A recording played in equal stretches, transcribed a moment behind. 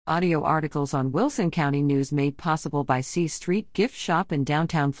Audio articles on Wilson County News made possible by C Street Gift Shop in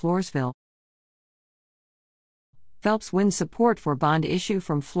downtown Floresville. Phelps wins support for bond issue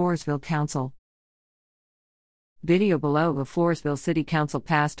from Floresville Council. Video below. The Floresville City Council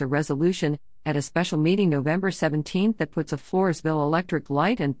passed a resolution at a special meeting November 17 that puts a Floresville electric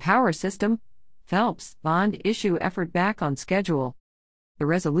light and power system, Phelps, bond issue effort back on schedule. The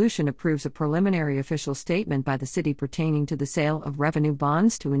resolution approves a preliminary official statement by the city pertaining to the sale of revenue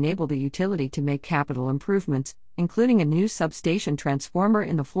bonds to enable the utility to make capital improvements, including a new substation transformer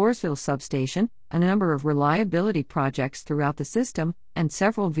in the Floresville substation, a number of reliability projects throughout the system, and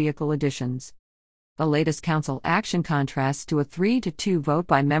several vehicle additions. The latest council action contrasts to a 3-2 vote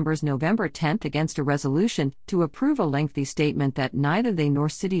by members November 10 against a resolution to approve a lengthy statement that neither they nor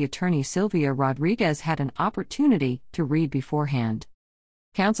City Attorney Sylvia Rodriguez had an opportunity to read beforehand.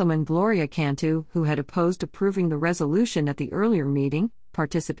 Councilman Gloria Cantu, who had opposed approving the resolution at the earlier meeting,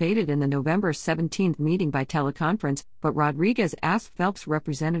 participated in the November 17 meeting by teleconference, but Rodriguez asked Phelps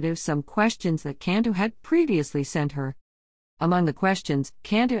representatives some questions that Cantu had previously sent her. Among the questions,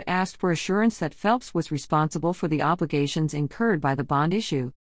 Cantu asked for assurance that Phelps was responsible for the obligations incurred by the bond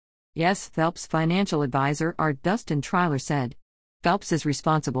issue. Yes, Phelps' financial advisor, Art Dustin Treiler, said. Phelps is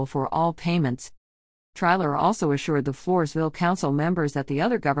responsible for all payments. Treiler also assured the Floresville Council members that the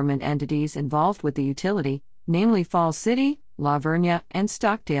other government entities involved with the utility, namely Falls City, La Vernia, and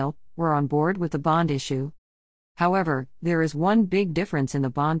Stockdale, were on board with the bond issue. However, there is one big difference in the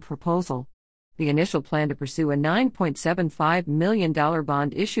bond proposal. The initial plan to pursue a $9.75 million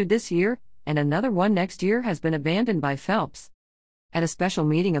bond issued this year, and another one next year, has been abandoned by Phelps. At a special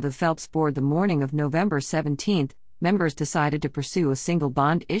meeting of the Phelps board the morning of November 17, members decided to pursue a single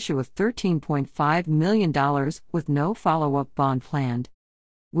bond issue of $13.5 million with no follow-up bond planned.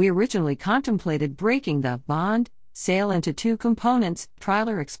 We originally contemplated breaking the bond sale into two components,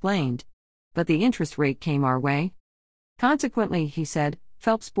 Treiler explained. But the interest rate came our way. Consequently, he said,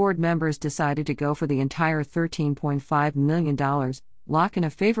 Phelps board members decided to go for the entire $13.5 million, lock in a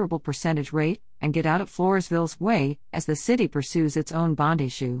favorable percentage rate, and get out of Floresville's way as the city pursues its own bond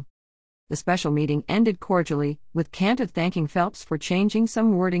issue. The special meeting ended cordially, with Cantu thanking Phelps for changing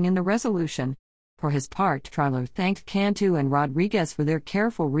some wording in the resolution. For his part, Treiler thanked Cantu and Rodriguez for their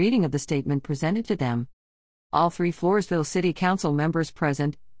careful reading of the statement presented to them. All three Floresville City Council members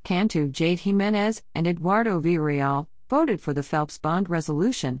present, Cantu, Jade Jimenez, and Eduardo Villarreal, voted for the Phelps bond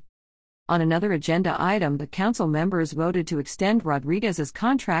resolution. On another agenda item, the council members voted to extend Rodriguez's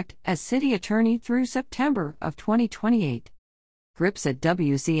contract as city attorney through September of 2028. Grips at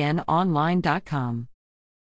WCNonline.com.